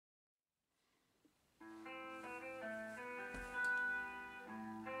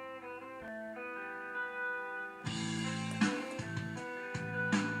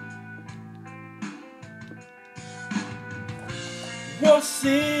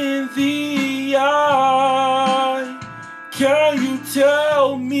What's in the eye? Can you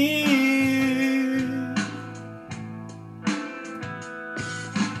tell me?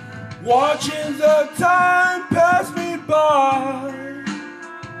 Watching the time pass me by,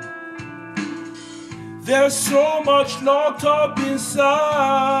 there's so much locked up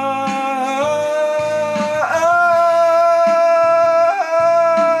inside.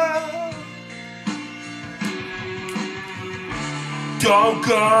 Don't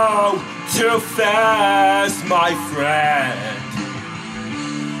go too fast, my friend,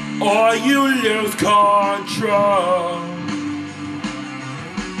 or you lose control.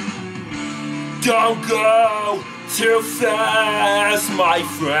 Don't go too fast, my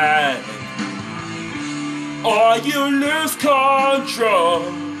friend, or you lose control.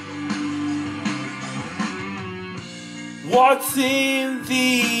 What's in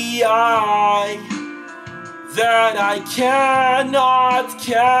the eye that I cannot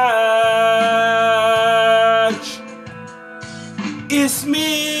catch? It's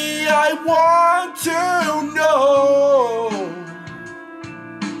me, I want to know.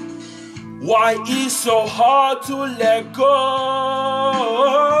 Why it's so hard to let go?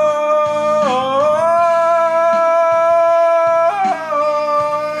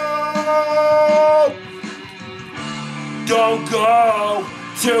 Don't go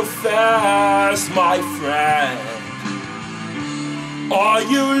too fast, my friend, or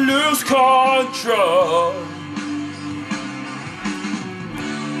you lose control.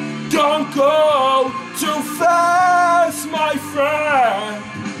 Don't go too fast, my friend,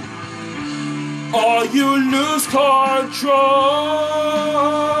 or you lose control.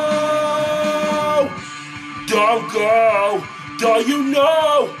 Don't go, don't you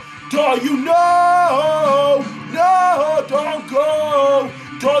know, don't you know, no, don't go,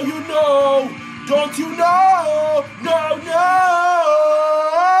 don't you know, don't you know, no, no,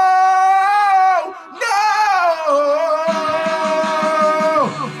 no.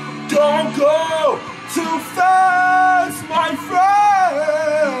 Don't go too fast, my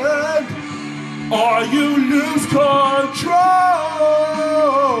friend, or you lose control.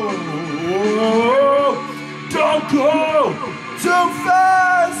 Don't go too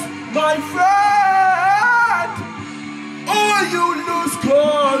fast, my friend, or you lose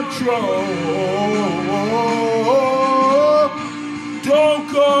control. Don't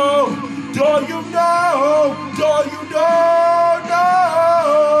go, don't you know, don't you know, no.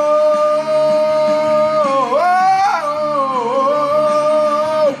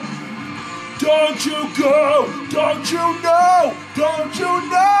 Don't you go, don't you know, don't you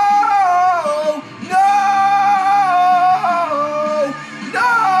know, no, no.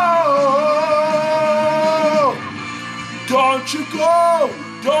 Don't you go,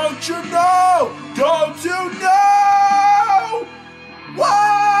 don't you know, don't you know.